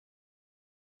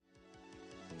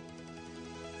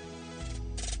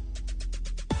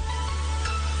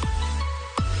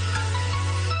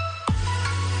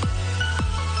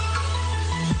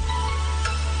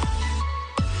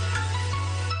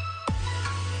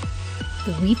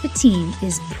The WIFA team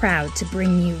is proud to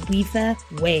bring you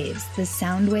WIFA Waves, the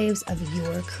sound waves of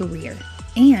your career.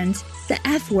 And the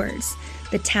F words,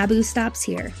 the taboo stops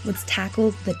here. Let's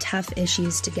tackle the tough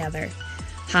issues together.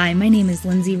 Hi, my name is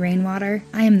Lindsay Rainwater.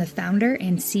 I am the founder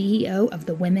and CEO of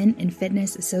the Women in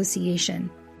Fitness Association.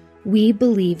 We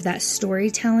believe that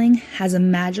storytelling has a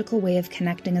magical way of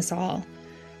connecting us all.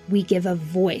 We give a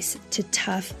voice to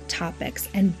tough topics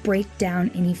and break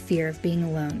down any fear of being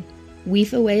alone.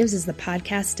 WIFA Waves is the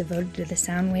podcast devoted to the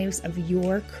sound waves of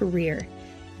your career,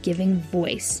 giving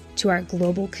voice to our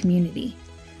global community.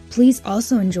 Please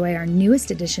also enjoy our newest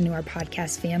addition to our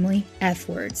podcast family, F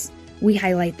Words. We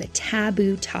highlight the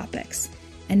taboo topics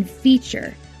and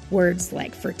feature words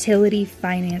like fertility,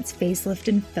 finance, facelift,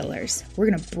 and fillers. We're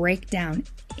going to break down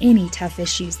any tough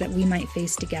issues that we might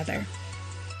face together.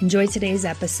 Enjoy today's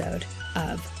episode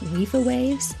of WIFA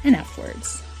Waves and F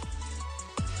Words.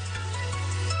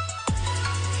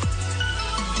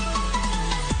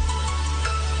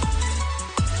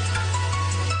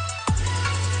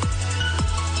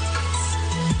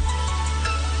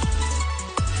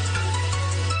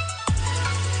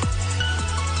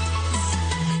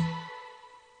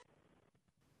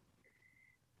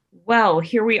 Well,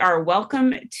 here we are.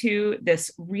 Welcome to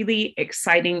this really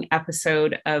exciting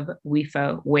episode of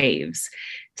WIFA Waves.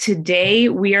 Today,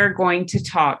 we are going to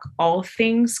talk all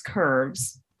things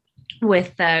curves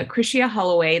with Krishia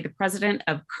Holloway, the president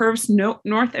of Curves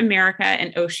North America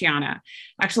and Oceania.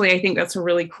 Actually, I think that's a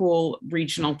really cool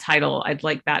regional title. I'd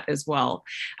like that as well.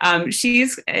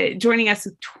 She's joining us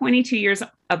with 22 years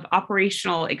of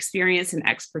operational experience and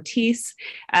expertise.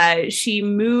 She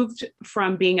moved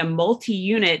from being a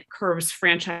multi-unit Curves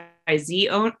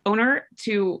franchisee owner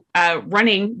to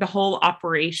running the whole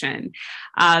operation.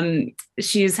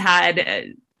 She's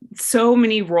had so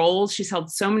many roles. She's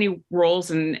held so many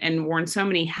roles and worn so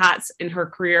many hats in her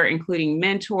career, including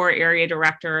mentor, area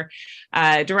director,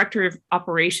 director of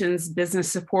operations,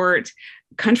 business support,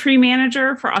 country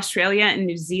manager for Australia and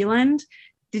New Zealand.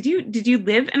 Did you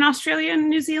live in Australia and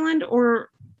New Zealand, or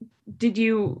did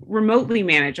you remotely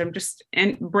manage? I'm just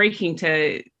breaking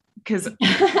to, because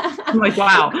I'm like,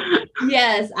 wow.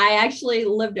 Yes, I actually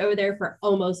lived over there for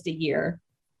almost a year.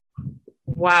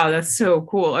 Wow, that's so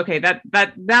cool. Okay,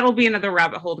 that'll be another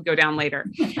rabbit hole to go down later.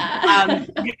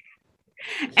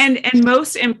 And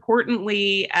most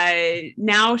importantly,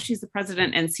 now she's the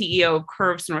president and CEO of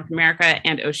Curves North America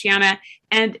and Oceania,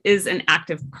 and is an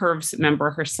active Curves member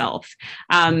herself.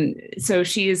 So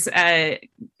she's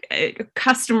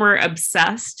customer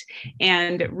obsessed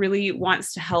and really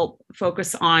wants to help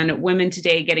focus on women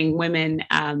today, getting women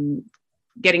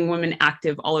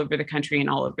active all over the country and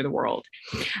all over the world.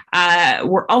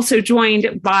 We're also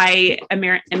joined by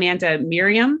Amanda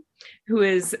Miriam, who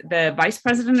is the vice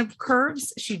president of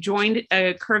Curves. She joined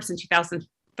Curves in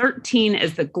 2013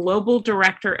 as the global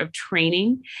director of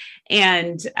training.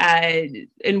 And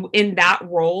in that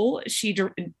role, she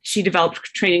developed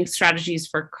training strategies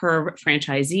for Curve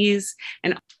franchisees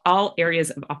and all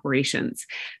areas of operations.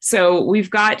 So we've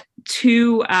got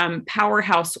two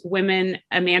powerhouse women.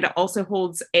 Amanda also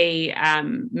holds a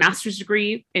master's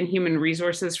degree in human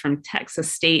resources from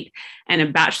Texas State and a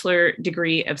bachelor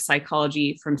degree of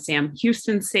psychology from Sam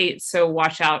Houston State. So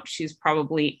watch out, she's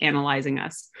probably analyzing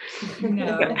us.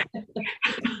 No.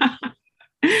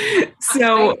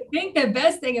 So I think the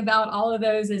best thing about all of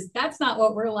those is that's not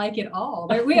what we're like at all.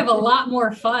 We have a lot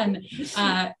more fun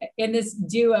in this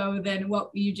duo than what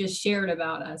you just shared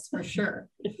about us, for sure.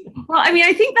 Well, I mean,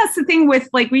 I think that's the thing with,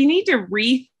 like, we need to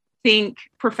rethink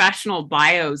professional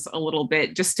bios a little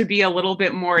bit, just to be a little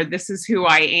bit more, this is who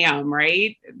I am,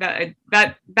 right?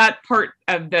 That part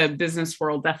of the business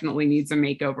world definitely needs a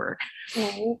makeover.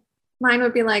 Right. Mine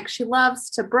would be like, she loves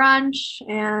to brunch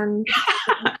and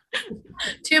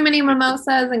too many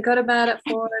mimosas and go to bed at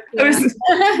 4 p.m.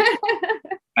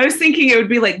 I was thinking it would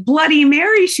be like Bloody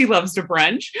Mary, she loves to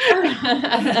brunch.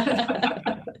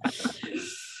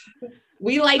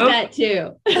 We like that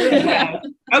too.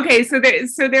 Okay,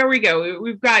 so there we go.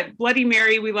 We've got Bloody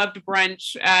Mary, we love to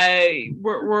brunch.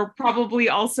 We're probably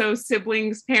also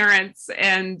siblings, parents,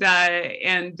 and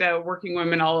working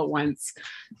women all at once.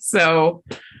 So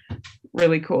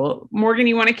really cool. Morgan,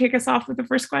 you want to kick us off with the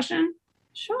first question?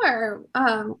 Sure.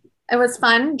 It was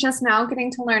fun just now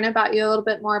getting to learn about you a little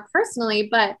bit more personally,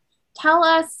 but tell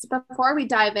us, before we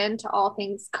dive into all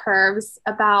things Curves,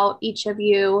 about each of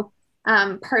you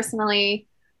personally.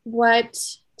 What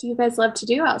do you guys love to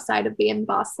do outside of being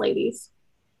boss ladies?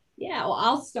 Yeah, well,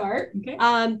 I'll start. Okay.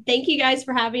 Thank you guys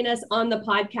for having us on the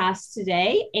podcast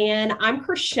today. And I'm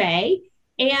Krishia.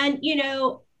 And,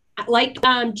 like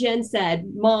Jen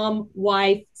said, mom,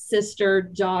 wife, sister,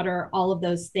 daughter, all of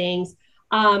those things.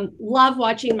 Love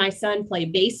watching my son play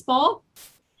baseball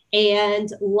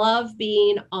and love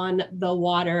being on the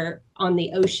water, on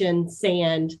the ocean,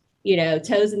 sand,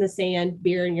 toes in the sand,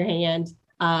 beer in your hand.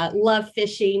 Love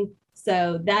fishing.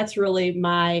 So that's really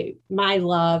my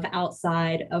love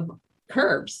outside of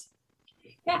curves.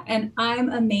 Yeah, and I'm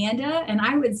Amanda, and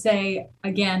I would say,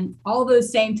 again, all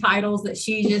those same titles that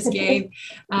she just gave.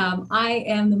 I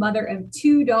am the mother of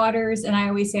 2 daughters, and I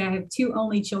always say I have 2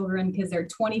 only children because they're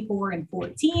 24 and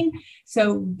 14,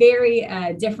 so very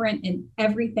different in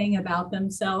everything about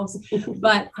themselves.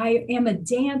 But I am a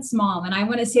dance mom, and I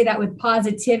want to say that with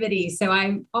positivity. So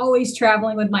I'm always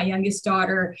traveling with my youngest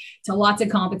daughter to lots of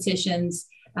competitions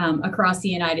across the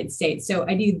United States. So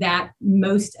I do that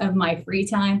most of my free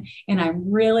time. And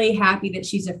I'm really happy that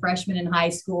she's a freshman in high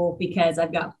school because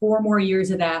I've got 4 more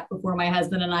years of that before my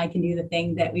husband and I can do the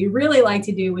thing that we really like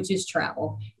to do, which is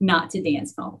travel, not to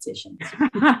dance competitions.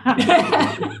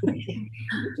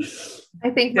 I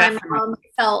think my mom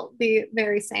felt the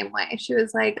very same way. She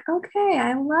was like, okay,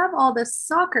 I love all this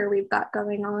soccer we've got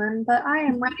going on, but I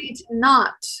am ready to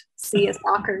not see a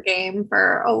soccer game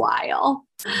for a while.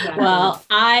 Exactly. Well,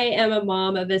 I am a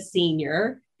mom of a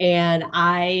senior, and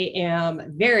I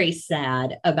am very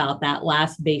sad about that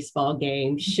last baseball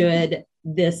game. Should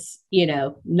this,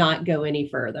 not go any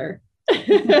further.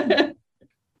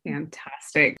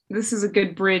 Fantastic. This is a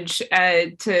good bridge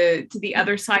to the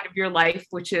other side of your life,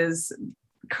 which is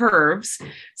curves.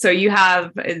 So you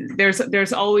have,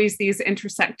 there's always these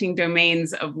intersecting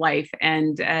domains of life,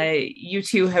 and you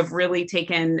two have really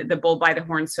taken the bull by the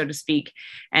horns, so to speak,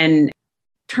 and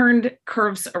turned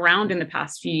curves around in the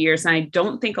past few years. And I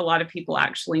don't think a lot of people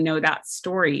actually know that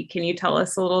story. Can you tell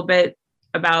us a little bit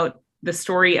about the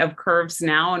story of curves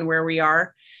now and where we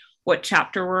are, what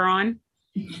chapter we're on?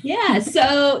 Yeah.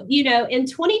 So, in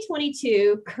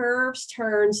 2022, Curves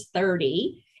turns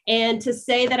 30. And to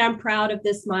say that I'm proud of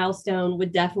this milestone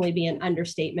would definitely be an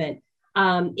understatement.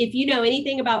 If you know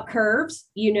anything about Curves,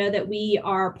 you know that we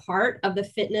are part of the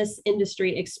fitness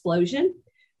industry explosion.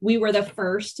 We were the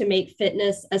first to make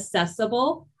fitness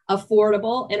accessible,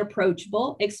 affordable, and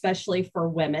approachable, especially for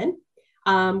women.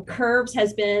 Curves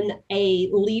has been a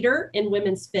leader in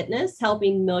women's fitness,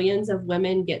 helping millions of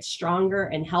women get stronger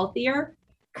and healthier.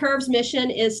 Curves'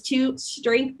 mission is to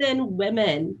strengthen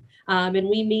women. And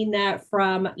we mean that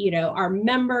from, our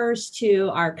members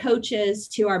to our coaches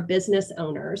to our business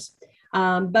owners.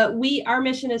 But our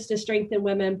mission is to strengthen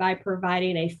women by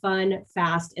providing a fun,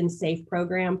 fast, and safe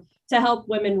program to help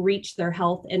women reach their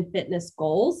health and fitness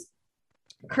goals.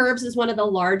 Curves is one of the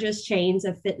largest chains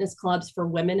of fitness clubs for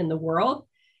women in the world.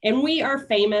 And we are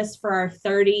famous for our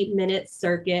 30-minute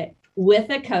circuit with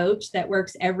a coach that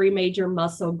works every major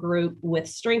muscle group with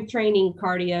strength training,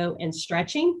 cardio, and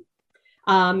stretching.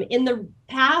 In the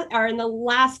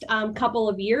last couple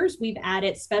of years, we've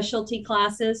added specialty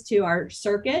classes to our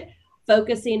circuit,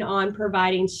 focusing on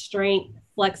providing strength,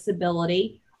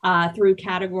 flexibility through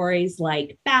categories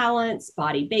like balance,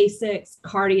 body basics,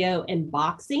 cardio, and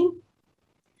boxing.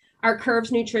 Our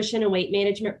Curves nutrition and weight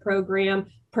management program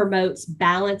promotes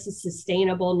balanced and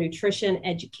sustainable nutrition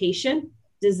education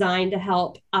designed to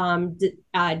help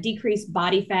decrease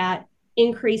body fat,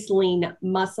 increase lean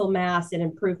muscle mass, and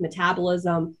improve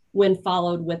metabolism when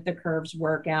followed with the Curves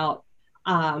workout.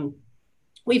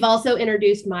 We've also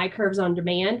introduced My Curves on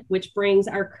Demand, which brings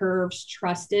our Curves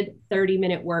trusted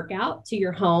 30-minute workout to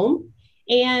your home.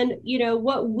 And,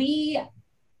 what we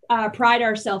pride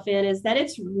ourselves in is that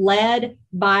it's led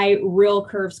by real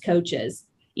Curves coaches.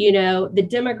 The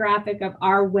demographic of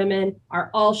our women are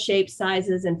all shapes,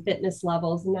 sizes, and fitness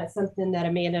levels. And that's something that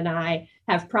Amanda and I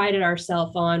have prided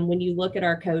ourselves on when you look at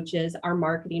our coaches, our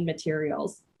marketing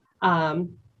materials.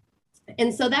 And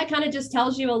so that kind of just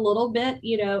tells you a little bit,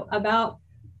 about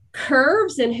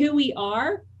Curves and who we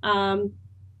are and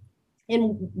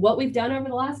what we've done over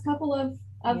the last couple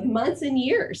of months and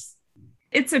years.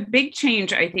 It's a big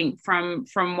change, I think, from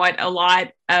what a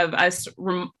lot of us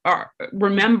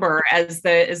remember as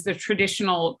the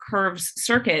traditional Curves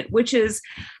circuit, which is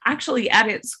actually at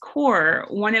its core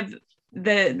one of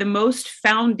the most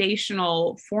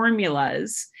foundational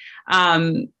formulas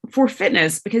for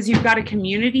fitness, because you've got a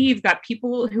community, you've got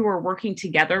people who are working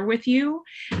together with you,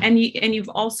 and you've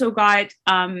also got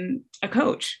a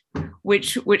coach,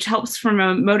 which helps from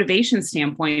a motivation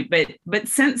standpoint. But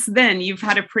since then, you've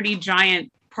had a pretty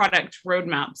giant product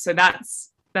roadmap, so that's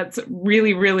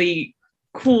really, really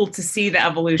cool to see the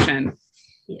evolution.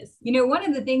 Yes, one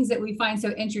of the things that we find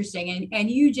so interesting,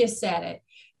 and you just said it,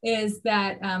 is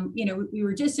that, we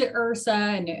were just at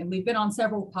URSA and we've been on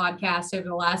several podcasts over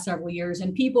the last several years,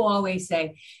 and people always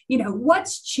say,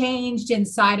 what's changed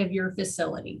inside of your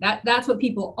facility? That's what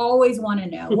people always want to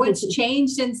know. What's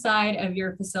changed inside of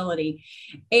your facility?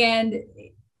 And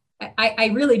I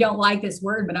really don't like this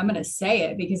word, but I'm going to say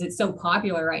it because it's so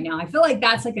popular right now. I feel like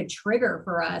that's like a trigger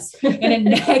for us in a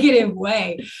negative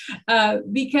way,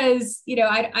 because,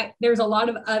 there's a lot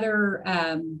of other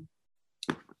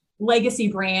legacy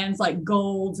brands like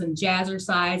Golds and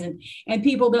Jazzercise, and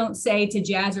people don't say to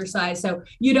Jazzercise, so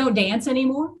you don't dance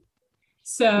anymore.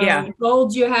 So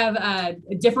Golds, you have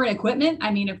different equipment.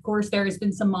 I mean, of course, there has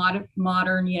been some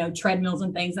modern, treadmills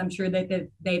and things I'm sure that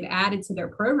they've added to their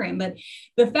program. But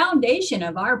the foundation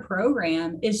of our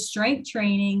program is strength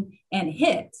training and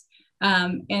HIIT.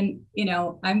 And,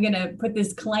 I'm going to put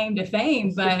this claim to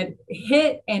fame, but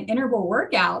HIIT and interval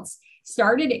workouts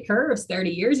started at Curves 30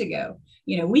 years ago.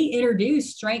 We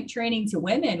introduced strength training to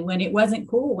women when it wasn't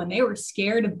cool, when they were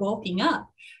scared of bulking up.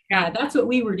 That's what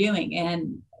we were doing.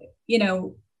 And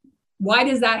why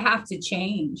does that have to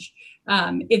change?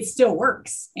 It still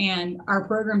works. And our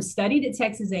program studied at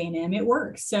Texas A&M. It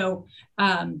works. So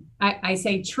I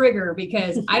say trigger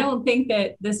because I don't think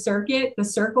that the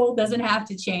circle doesn't have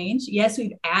to change. Yes,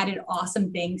 we've added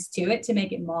awesome things to it to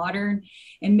make it modern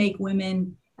and make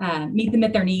women meet them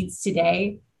at their needs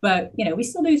today. But, we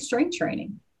still do strength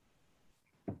training.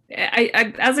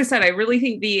 As I said, I really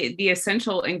think the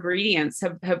essential ingredients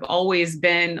have always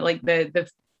been like the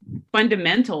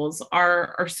fundamentals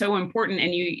are so important,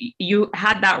 and you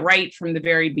had that right from the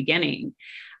very beginning.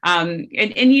 There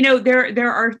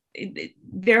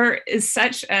is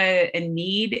such a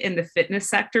need in the fitness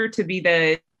sector to be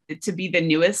the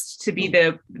newest, to be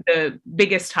the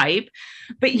biggest hype,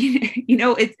 but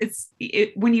it's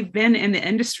when you've been in the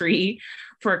industry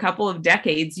for a couple of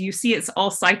decades, you see it's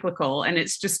all cyclical and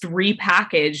it's just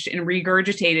repackaged and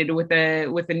regurgitated with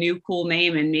a new cool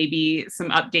name and maybe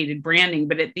some updated branding.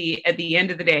 But at the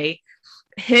end of the day,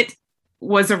 HIIT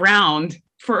was around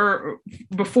for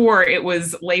before it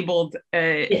was labeled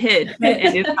HIIT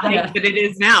and it's hype that it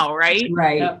is now, right?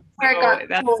 Right. It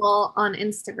got cool on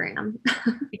Instagram.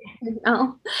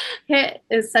 HIIT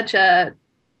is such a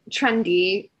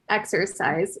trendy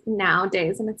exercise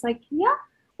nowadays, and it's like, yeah,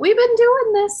 we've been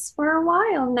doing this for a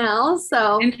while now.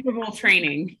 So interval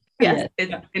training. Yes.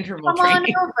 It's interval Come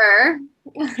training. on over.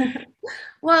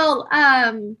 Well,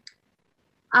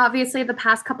 obviously the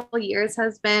past couple of years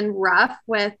has been rough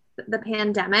with the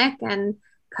pandemic and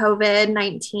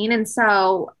COVID-19. And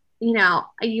so,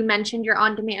 you mentioned your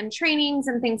on-demand trainings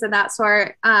and things of that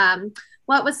sort.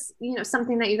 What was,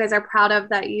 something that you guys are proud of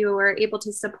that you were able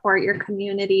to support your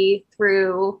community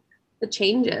through the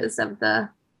changes of the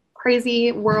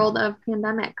crazy world of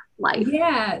pandemic life?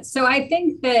 Yeah. So I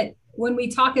think that when we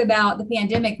talk about the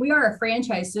pandemic, we are a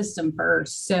franchise system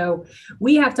first. So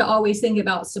we have to always think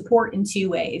about support in two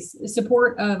ways: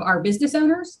 support of our business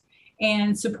owners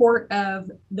and support of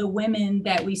the women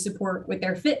that we support with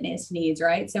their fitness needs,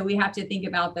 right? So we have to think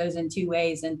about those in two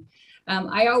ways. And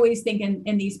I always think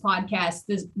in these podcasts,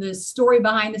 the story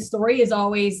behind the story is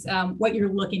always what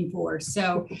you're looking for.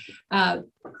 So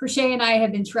Crochet and I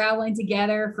have been traveling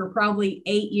together for probably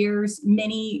 8 years,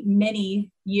 many, many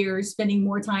years, spending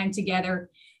more time together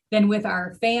than with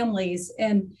our families.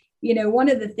 And, one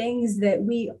of the things that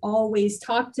we always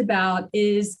talked about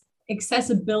is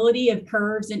accessibility of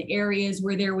curves in areas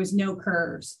where there was no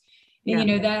curves.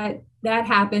 And, that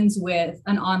happens with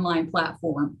an online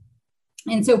platform.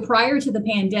 And so prior to the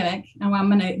pandemic, and I'm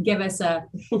going to give us a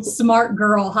smart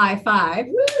girl high five.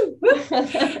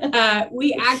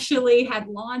 We actually had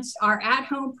launched our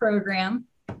at-home program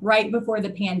right before the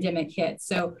pandemic hit.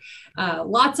 So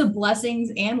lots of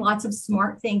blessings and lots of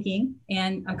smart thinking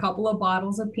and a couple of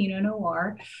bottles of Pinot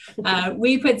Noir.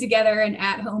 We put together an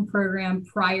at-home program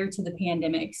prior to the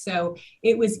pandemic. So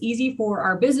it was easy for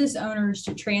our business owners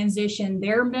to transition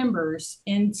their members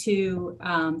into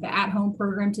the at-home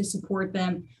program to support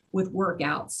them with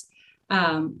workouts.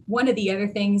 One of the other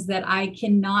things that I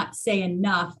cannot say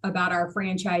enough about our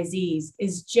franchisees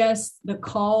is just the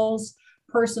calls,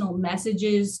 personal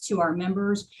messages to our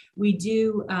members. We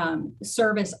do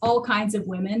service all kinds of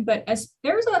women, but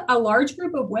there's a large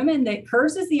group of women that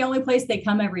Curves is the only place they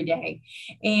come every day.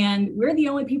 And we're the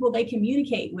only people they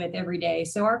communicate with every day.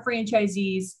 So our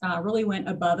franchisees really went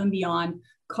above and beyond,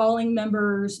 calling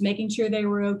members, making sure they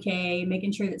were okay,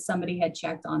 making sure that somebody had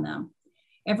checked on them.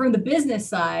 And from the business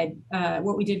side,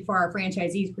 what we did for our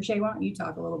franchisees, Crochet, why don't you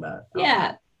talk a little bit?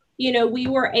 Yeah. We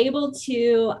were able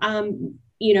to,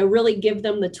 really give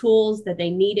them the tools that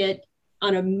they needed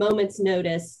on a moment's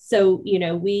notice. So,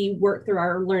 we worked through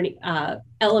our learning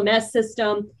LMS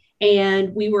system,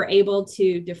 and we were able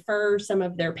to defer some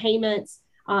of their payments.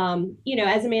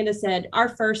 As Amanda said, our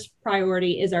first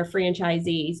priority is our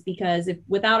franchisees, because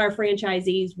without our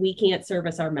franchisees, we can't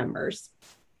service our members.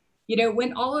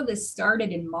 When all of this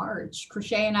started in March,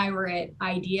 Crochet and I were at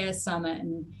Idea Summit,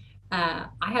 and I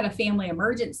had a family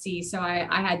emergency, so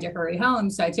I had to hurry home.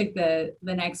 So I took the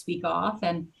next week off,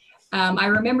 and I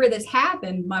remember this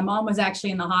happened. My mom was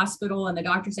actually in the hospital, and the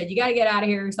doctor said, "You got to get out of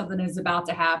here. Something is about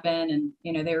to happen."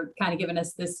 And, they were kind of giving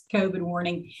us this COVID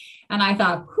warning. And I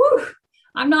thought, whew,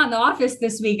 I'm not in the office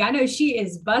this week. I know she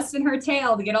is busting her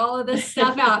tail to get all of this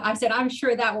stuff out. I said, I'm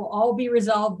sure that will all be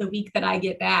resolved the week that I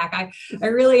get back. I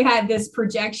really had this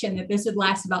projection that this would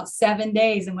last about 7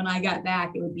 days. And when I got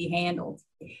back, it would be handled.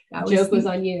 The joke was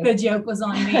on you. The joke was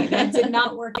on me. That did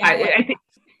not work out.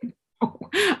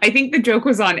 I think the joke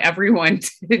was on everyone,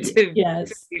 to be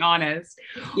honest.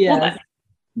 Yes. Well,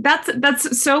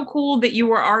 that's so cool that you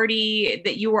were already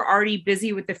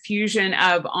busy with the fusion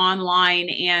of online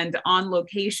and on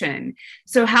location.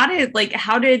 So how did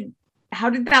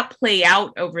that play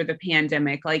out over the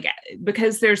pandemic? Like,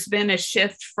 because there's been a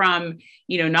shift from,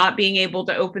 not being able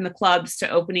to open the clubs to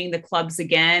opening the clubs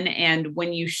again. And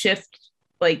when you shift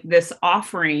like this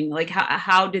offering, like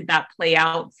how did that play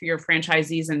out for your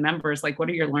franchisees and members? Like, what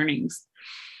are your learnings?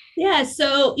 Yeah.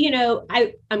 So,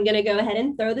 I'm going to go ahead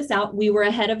and throw this out. We were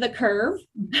ahead of the curve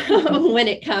when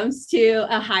it comes to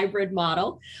a hybrid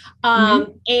model. And,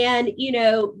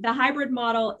 the hybrid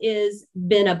model has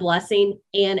been a blessing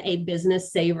and a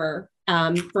business saver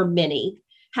for many.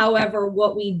 However,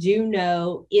 what we do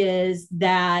know is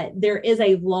that there is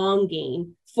a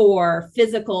longing for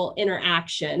physical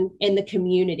interaction in the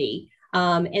community.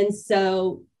 And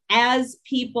so as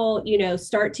people,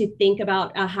 start to think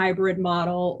about a hybrid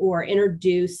model or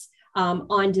introduce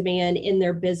on demand in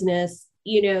their business,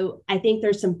 I think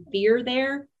there's some fear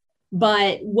there.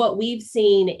 But what we've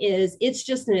seen is it's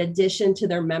just an addition to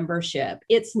their membership.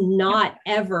 It's not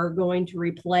ever going to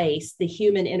replace the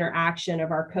human interaction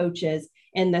of our coaches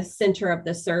in the center of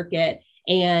the circuit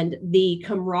and the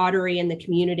camaraderie and the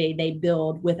community they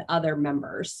build with other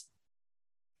members.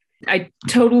 I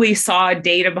totally saw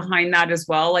data behind that as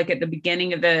well. Like at the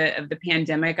beginning of the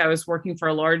pandemic, I was working for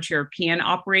a large European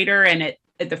operator, and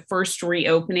at the first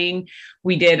reopening,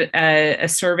 we did a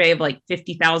survey of like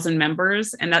 50,000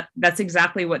 members, and that's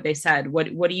exactly what they said. What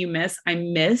do you miss? I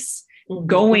miss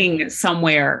going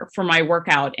somewhere for my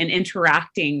workout and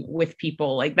interacting with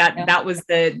people like that. Yeah. That was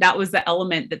the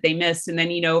element that they missed. And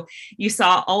then, you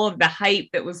saw all of the hype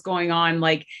that was going on.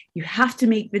 Like, you have to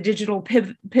make the digital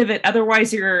pivot.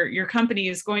 Otherwise your company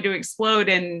is going to explode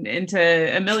into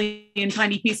a million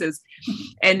tiny pieces.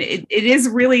 And it is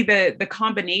really the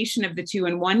combination of the two.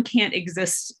 And one can't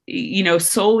exist,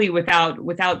 solely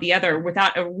without the other,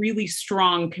 without a really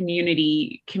strong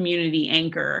community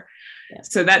anchor.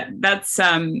 So that's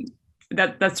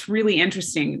really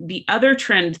interesting. The other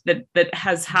trend that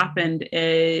has happened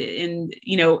in,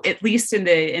 at least in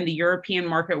the European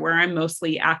market where I'm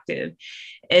mostly active,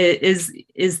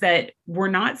 is that we're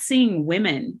not seeing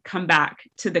women come back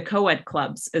to the co-ed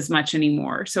clubs as much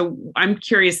anymore. So I'm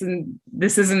curious, and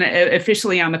this isn't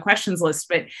officially on the questions list,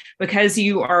 but because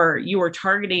you are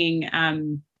targeting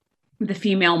the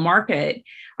female market,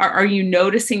 are you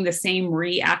noticing the same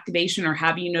reactivation, or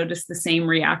have you noticed the same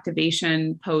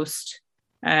reactivation post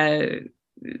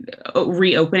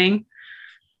reopening?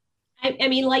 I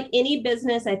mean, like any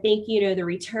business, I think, the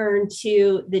return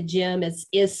to the gym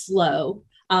is slow.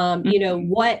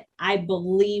 What I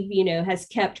believe, has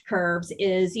kept Curves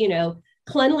is,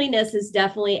 cleanliness is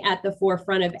definitely at the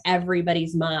forefront of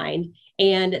everybody's mind.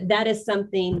 And that is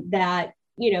something that,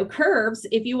 Curves,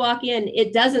 if you walk in,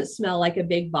 it doesn't smell like a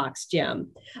big box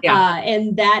gym. Yeah.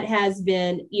 And that has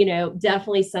been,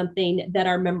 definitely something that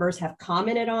our members have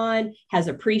commented on, has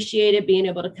appreciated being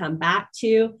able to come back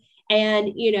to.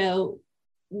 And,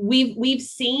 we've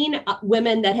seen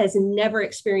women that has never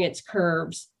experienced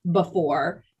Curves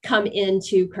before come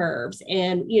into Curves.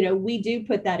 And, we do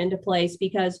put that into place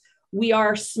because we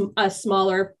are a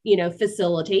smaller,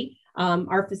 facility.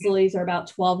 Our facilities are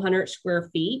about 1,200 square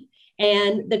feet.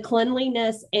 And the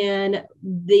cleanliness and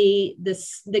the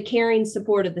caring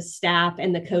support of the staff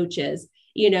and the coaches,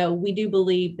 we do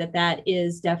believe that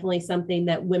is definitely something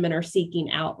that women are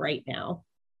seeking out right now.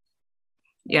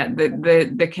 Yeah,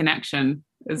 the connection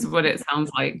is what it sounds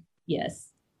like. Yes.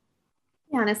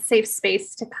 Yeah, and a safe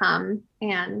space to come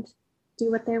and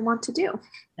do what they want to do.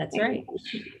 That's right.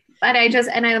 But I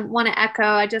want to echo,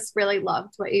 I just really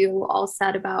loved what you all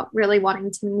said about really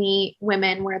wanting to meet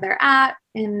women where they're at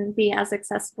and be as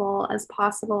accessible as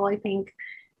possible. I think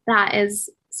that is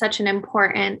such an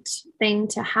important thing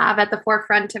to have at the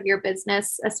forefront of your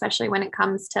business, especially when it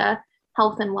comes to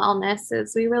health and wellness,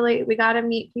 is we got to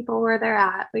meet people where they're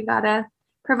at. We got to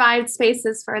provide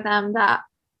spaces for them that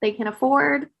they can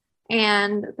afford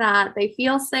and that they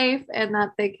feel safe and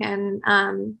that they can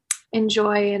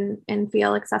enjoy and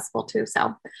feel accessible to.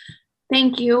 So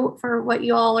thank you for what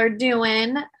you all are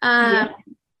doing.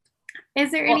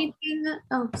 Is there anything?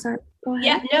 Oh, sorry. Go ahead.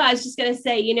 Yeah, no, I was just going to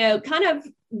say, kind of,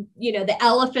 the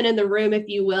elephant in the room, if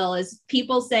you will, is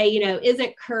people say,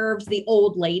 isn't Curves the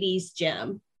old ladies'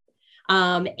 gym?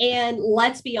 And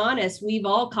let's be honest, we've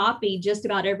all copied just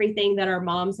about everything that our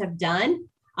moms have done.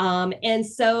 And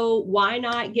so why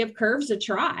not give Curves a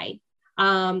try?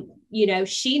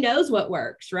 She knows what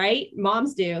works, right?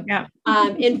 Moms do. Yeah.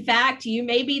 In fact, you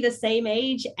may be the same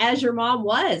age as your mom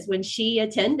was when she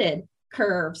attended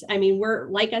Curves. I mean, we're,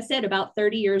 like I said, about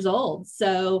 30 years old.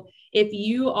 So if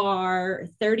you are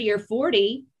 30 or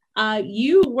 40,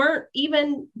 you weren't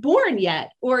even born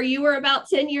yet, or you were about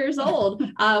 10 years old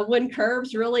when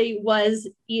Curves really was,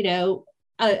 new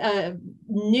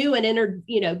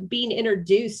and being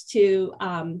introduced to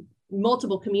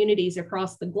multiple communities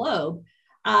across the globe.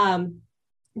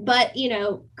 But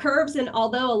Curves, and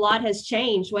although a lot has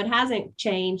changed, what hasn't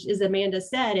changed, as Amanda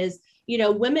said, is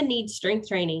women need strength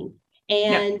training,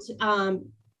 and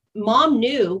mom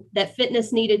knew that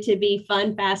fitness needed to be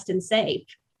fun, fast, and safe.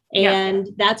 And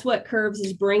that's what Curves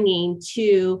is bringing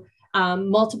to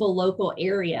multiple local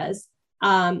areas.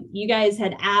 You guys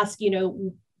had asked,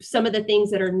 some of the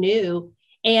things that are new.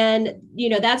 And,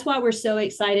 that's why we're so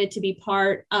excited to be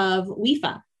part of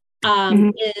WIFA.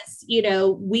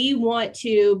 We want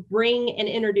to bring and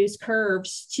introduce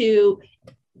Curves to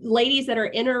ladies that are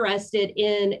interested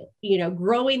in,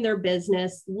 growing their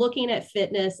business, looking at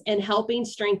fitness, and helping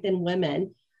strengthen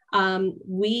women.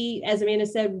 We, as Amanda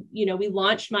said, we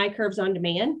launched My Curves on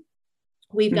Demand.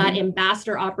 We've got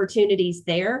ambassador opportunities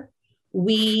there.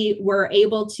 We were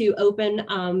able to open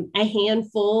a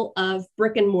handful of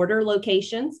brick and mortar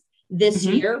locations this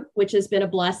year, which has been a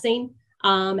blessing.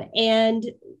 And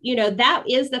that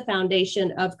is the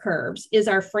foundation of Curves, is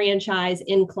our franchise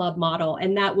in-club model,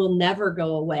 and that will never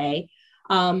go away.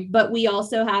 But we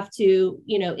also have to,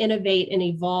 innovate and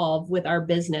evolve with our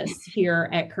business here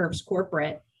at Curves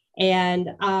Corporate. And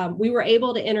we were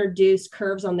able to introduce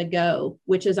Curves on the Go,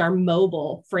 which is our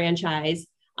mobile franchise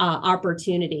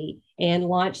opportunity, and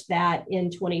launch that in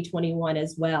 2021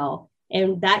 as well.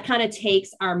 And that kind of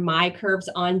takes our My Curves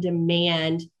on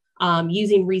Demand,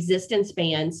 using resistance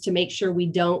bands to make sure we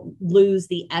don't lose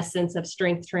the essence of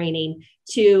strength training,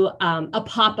 to a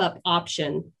pop-up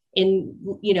option in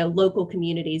local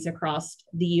communities across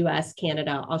the US,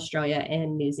 Canada, Australia,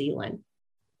 and New Zealand.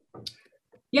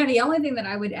 Yeah, the only thing that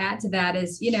I would add to that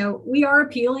is, we are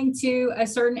appealing to a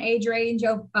certain age range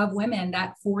of women,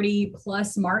 that 40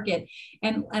 plus market.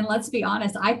 And let's be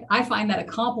honest, I find that a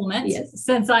compliment,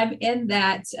 since I'm in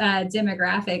that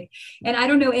demographic. And I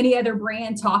don't know any other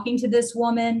brand talking to this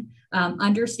woman,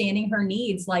 understanding her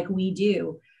needs like we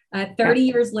do. 30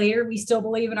 years later, we still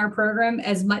believe in our program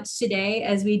as much today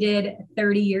as we did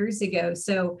 30 years ago.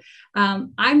 So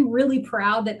I'm really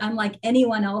proud that, unlike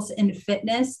anyone else in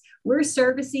fitness, we're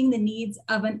servicing the needs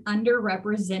of an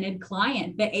underrepresented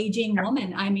client, the aging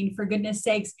woman. I mean, for goodness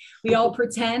sakes, we all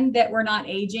pretend that we're not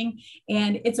aging,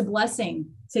 and it's a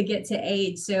blessing to get to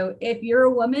age. So if you're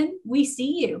a woman, we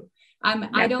see you.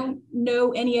 I don't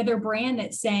know any other brand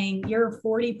that's saying you're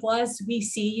 40 plus, we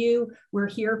see you, we're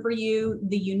here for you,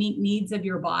 the unique needs of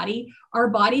your body. Our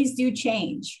bodies do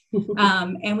change,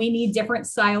 and we need different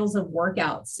styles of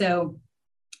workouts. So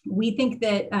we think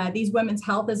that these women's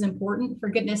health is important. For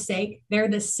goodness sake, they're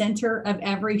the center of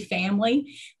every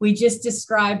family. We just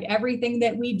described everything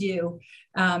that we do.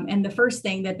 And the first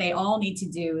thing that they all need to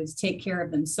do is take care of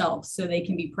themselves so they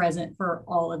can be present for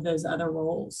all of those other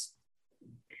roles.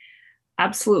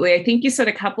 Absolutely. I think you said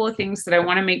a couple of things that I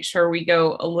want to make sure we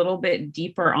go a little bit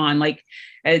deeper on. Like,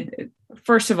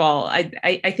 first of all,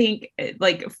 I think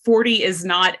like 40 is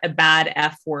not a bad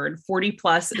F word. 40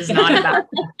 plus is not a bad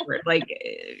F word. Like,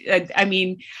 I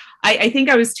mean, I think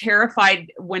I was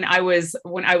terrified when I was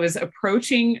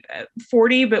approaching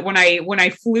 40, but when I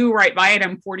flew right by it,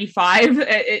 I'm 45.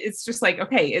 It's just like,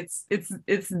 okay,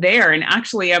 it's there. And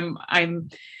actually I'm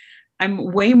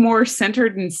way more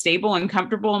centered and stable and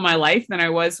comfortable in my life than I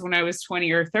was when I was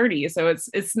 20 or 30. So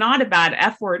it's not a bad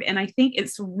F word. And I think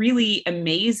it's really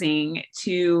amazing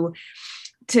to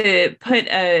put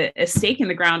a stake in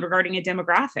the ground regarding a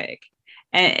demographic.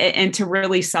 and to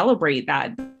really celebrate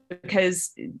that.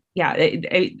 Because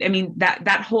I mean,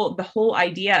 the whole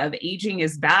idea of aging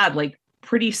is bad, like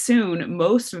pretty soon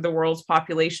most of the world's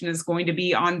population is going to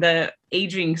be on the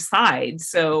aging side.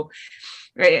 So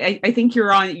I think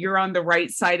you're on the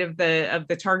right side of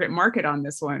the target market on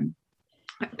this one.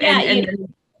 And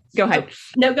go ahead.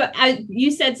 No, go.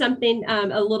 You said something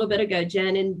a little bit ago,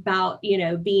 Jen, about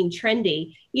being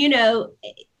trendy.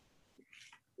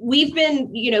 We've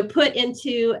been put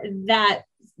into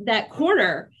that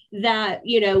corner that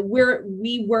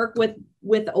we work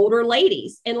with older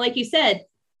ladies, and like you said,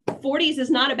 40s is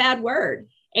not a bad word,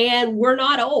 and we're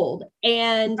not old,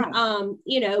 and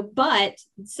but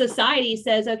society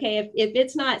says, okay, if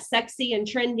it's not sexy and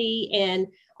trendy and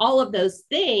all of those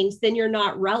things, then you're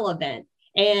not relevant.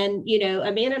 And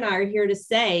Amanda and I are here to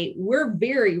say we're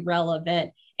very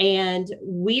relevant, and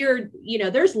we're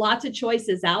there's lots of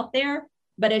choices out there,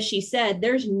 but as she said,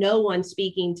 there's no one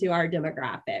speaking to our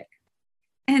demographic.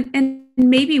 And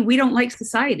maybe we don't like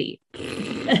society.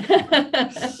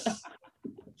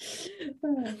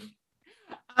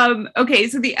 Okay,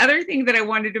 so the other thing that I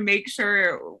wanted to make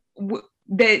sure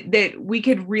that we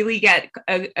could really get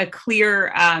a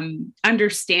clear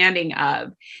understanding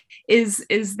of is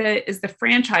the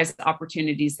franchise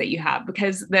opportunities that you have,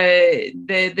 because the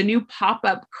new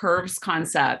pop-up curves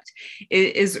concept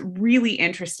is really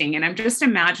interesting. And I'm just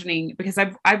imagining, because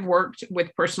I've worked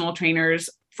with personal trainers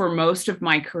for most of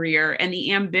my career, and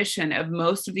the ambition of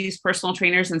most of these personal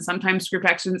trainers and sometimes group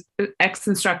X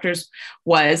instructors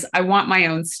was, I want my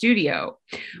own studio.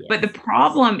 Yes. But the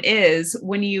problem is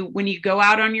when you go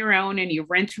out on your own and you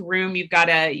rent a room, you've got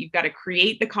to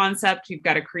create the concept, you've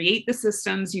got to create the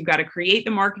systems, you've got to create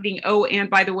the marketing. Oh, and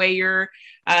by the way, you're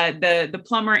the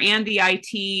plumber and the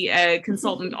IT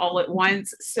consultant all at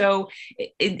once. So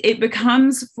it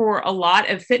becomes, for a lot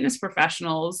of fitness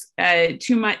professionals,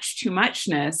 too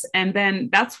muchness. And then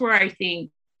that's where I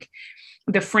think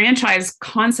the franchise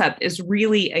concept is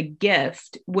really a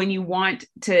gift when you want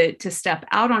to step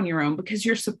out on your own, because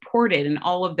you're supported in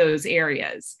all of those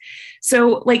areas.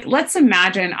 So like, let's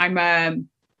imagine I'm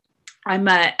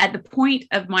at the point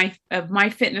of my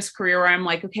fitness career where I'm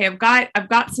like, okay, I've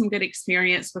got some good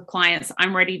experience with clients.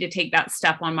 I'm ready to take that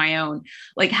step on my own.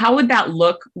 Like, how would that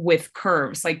look with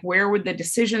curves? Like, where would the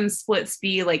decision splits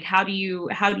be? Like, how do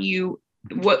you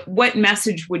what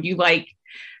message would you like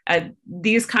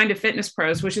these kind of fitness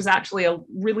pros, which is actually a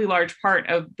really large part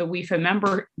of the WIFA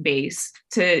member base,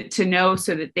 to know,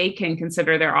 so that they can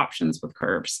consider their options with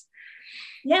curves?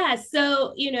 Yeah.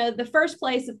 So, the first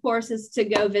place, of course, is to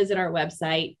go visit our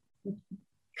website,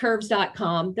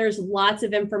 curves.com. There's lots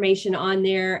of information on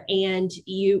there, and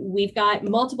we've got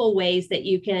multiple ways that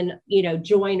you can,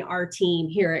 join our team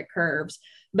here at Curves.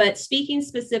 But speaking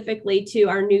specifically to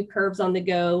our new Curves on the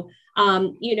Go,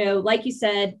 like you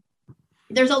said,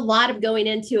 there's a lot of going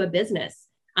into a business.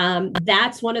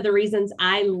 That's one of the reasons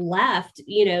I left,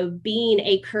 being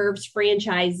a Curves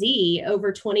franchisee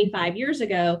over 25 years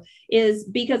ago, is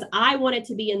because I wanted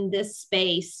to be in this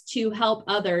space to help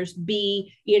others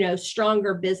be,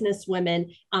 stronger business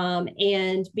women,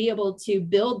 and be able to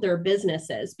build their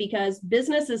businesses, because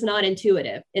business is not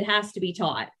intuitive. It has to be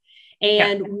taught.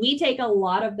 And we take a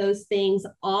lot of those things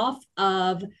off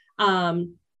of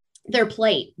their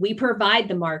plate. We provide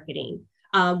the marketing.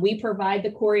 We provide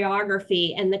the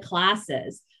choreography and the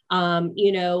classes.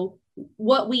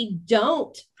 What we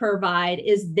don't provide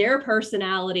is their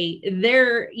personality,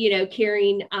 their,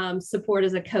 caring support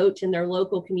as a coach in their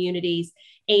local communities,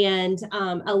 and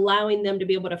allowing them to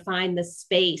be able to find the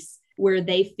space where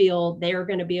they feel they're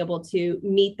going to be able to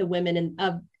meet the women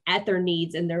at their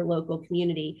needs in their local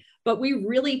community. But we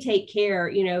really take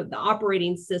care, the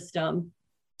operating system.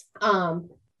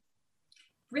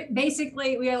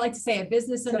 Basically, we like to say a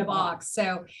business in a box.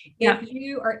 So if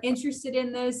you are interested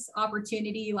in this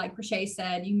opportunity, like Crochet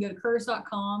said, you can go to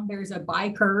curves.com. There's a Buy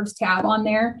Curves tab on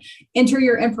there. Enter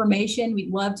your information.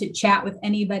 We'd love to chat with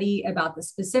anybody about the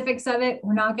specifics of it.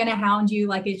 We're not going to hound you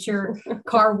like it's your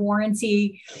car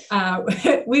warranty.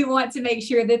 We want to make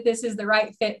sure that this is the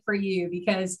right fit for you,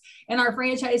 because in our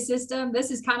franchise system,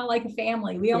 this is kind of like a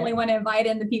family. We only want to invite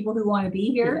in the people who want to be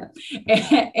here,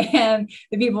 and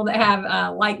the people that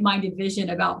have like-minded vision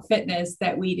about fitness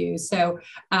that we do. So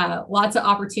lots of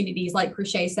opportunities, like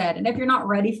Crochet said. And if you're not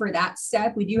ready for that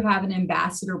step, we do have an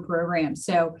ambassador program.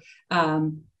 So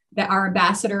that our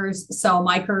ambassadors sell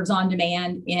My Curves on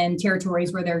demand in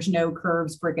territories where there's no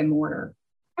Curves brick and mortar.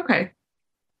 Okay.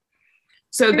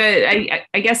 So I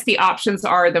guess the options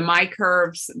are the My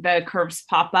Curves, the Curves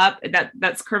pop up.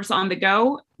 That's Curves on the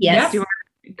Go. Yes.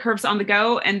 Curves on the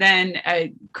Go, and then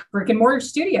Brick and Mortar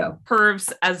Studio.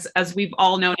 Curves as we've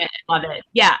all known it and love it.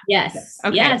 Yeah. Yes.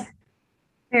 Okay. Yes.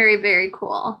 Very, very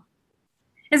cool.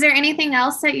 Is there anything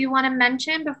else that you want to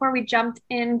mention before we jump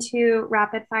into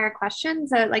rapid fire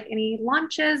questions? Like any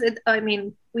launches?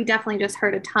 We definitely just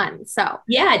heard a ton. So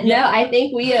yeah, no, I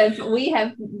think we have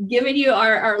given you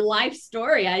our life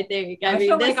story. I think. I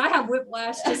feel like I have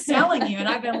whiplash just telling you, and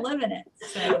I've been living it.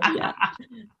 So yeah.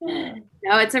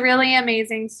 No, it's a really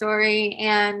amazing story,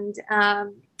 and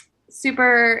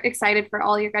super excited for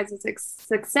all your guys'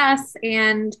 success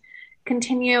and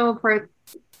continue for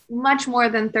much more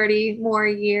than 30 more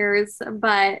years,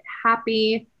 but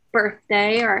happy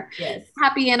birthday or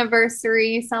happy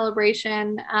anniversary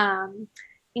celebration.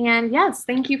 And yes,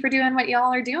 thank you for doing what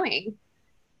y'all are doing.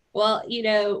 Well,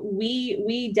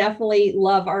 we definitely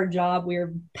love our job.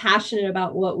 We're passionate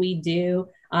about what we do.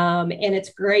 And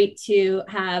it's great to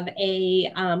have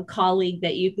a colleague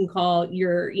that you can call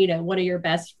your, one of your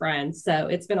best friends. So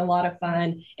it's been a lot of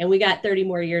fun, and we got 30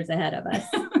 more years ahead of us.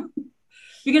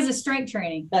 Because of strength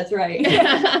training. That's right.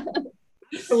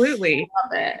 Absolutely.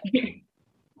 Love it.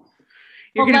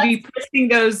 You're going to be pushing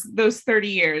those 30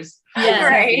 years. Yes.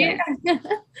 Right.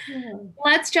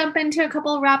 Let's jump into a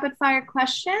couple rapid fire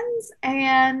questions,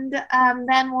 and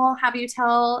then we'll have you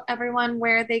tell everyone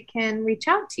where they can reach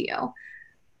out to you.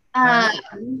 All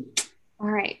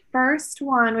right. First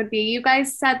one would be, you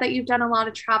guys said that you've done a lot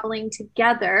of traveling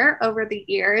together over the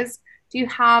years. Do you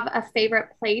have a favorite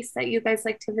place that you guys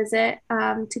like to visit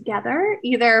together,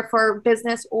 either for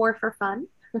business or for fun?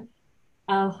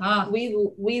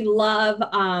 We love,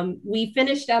 we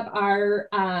finished up our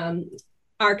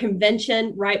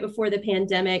convention right before the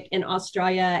pandemic in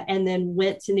Australia, and then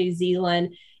went to New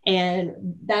Zealand.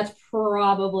 And that's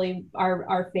probably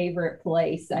our favorite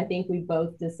place. I think we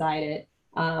both decided.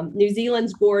 New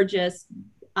Zealand's gorgeous.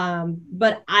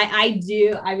 But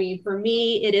for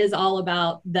me, it is all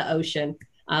about the ocean,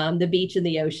 the beach and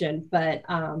the ocean. But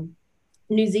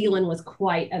New Zealand was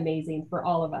quite amazing for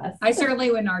all of us. I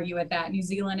certainly wouldn't argue with that. New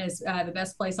Zealand is the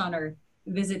best place on earth.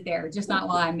 Visit there, just not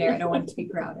while I'm there. I don't want it to be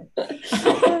crowded.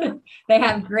 They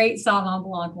have great Sauvignon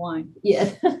Blanc wine.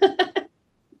 Yeah.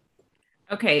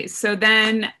 Okay, so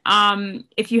then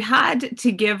if you had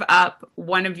to give up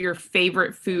one of your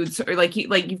favorite foods, or like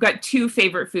you've got two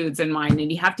favorite foods in mind,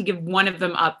 and you have to give one of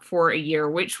them up for a year,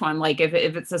 which one? Like if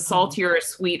it's a salty or a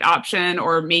sweet option,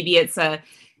 or maybe it's a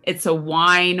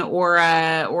wine or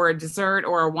a dessert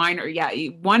or a wine, or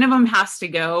one of them has to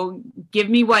go. Give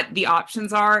me what the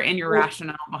options are and your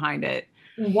rationale behind it.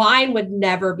 Wine would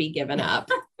never be given up.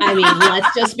 I mean,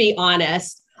 let's just be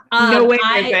honest. No way.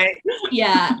 I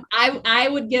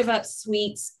would give up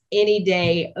sweets any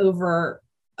day over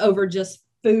just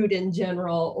food in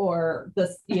general, or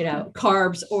the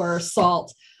carbs or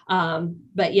salt.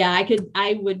 But yeah,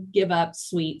 I would give up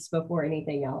sweets before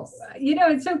anything else.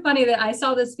 It's so funny that I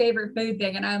saw this favorite food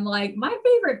thing, and I'm like, my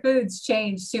favorite foods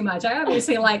change too much. I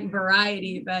obviously like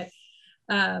variety, but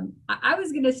I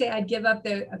was going to say I'd give up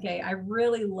I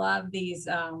really love these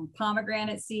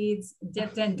pomegranate seeds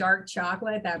dipped in dark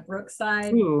chocolate, that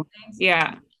Brookside. Ooh, things.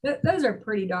 Yeah. Those are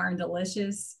pretty darn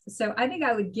delicious. So I think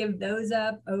I would give those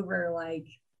up over, like,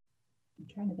 I'm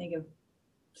trying to think of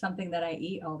something that I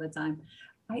eat all the time.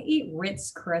 I eat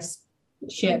Ritz crisp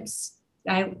chips.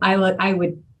 I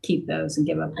would keep those and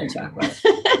give up the chocolate.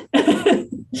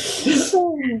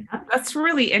 That's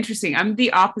really interesting. I'm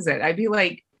the opposite. I'd be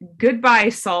like, goodbye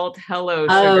salt, hello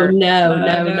sugar. Oh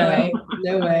no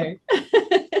way.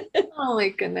 Oh my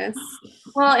goodness.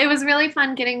 Well, it was really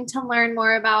fun getting to learn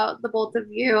more about the both of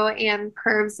you and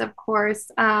Curves, of course.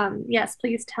 Yes,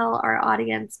 please tell our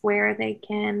audience where they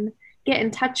can get in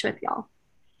touch with y'all.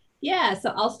 Yeah,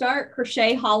 so I'll start.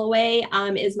 Crochet Holloway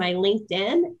is my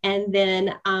LinkedIn, and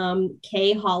then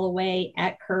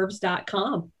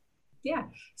kholloway@curves.com. Yeah.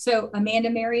 So Amanda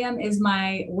Merriam is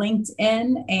my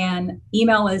LinkedIn, and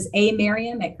email is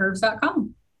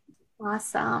amerriam@curves.com.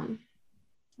 Awesome.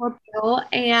 Well, Bill,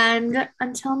 and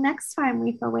until next time,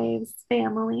 WIFA Waves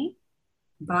family.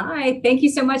 Bye. Thank you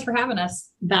so much for having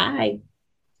us. Bye.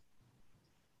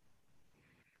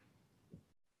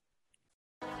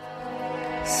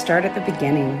 Start at the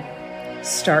beginning.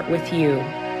 Start with you.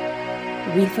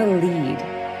 WIFA Lead.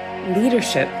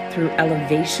 Leadership through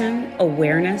elevation,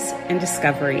 awareness, and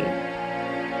discovery.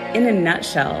 In a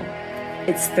nutshell,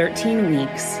 it's 13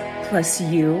 weeks plus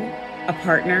you, a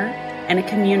partner, and a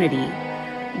community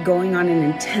going on an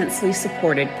intensely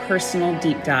supported personal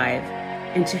deep dive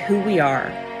into who we are,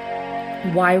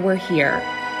 why we're here,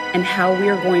 and how we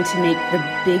are going to make the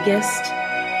biggest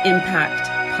impact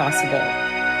possible.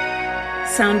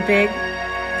 Sound big?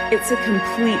 It's a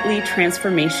completely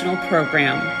transformational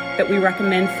program that we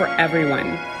recommend for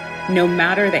everyone, no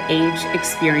matter the age,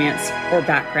 experience, or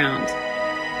background.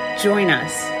 Join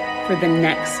us for the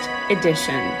next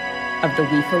edition of the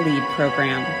WIFA Lead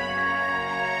program.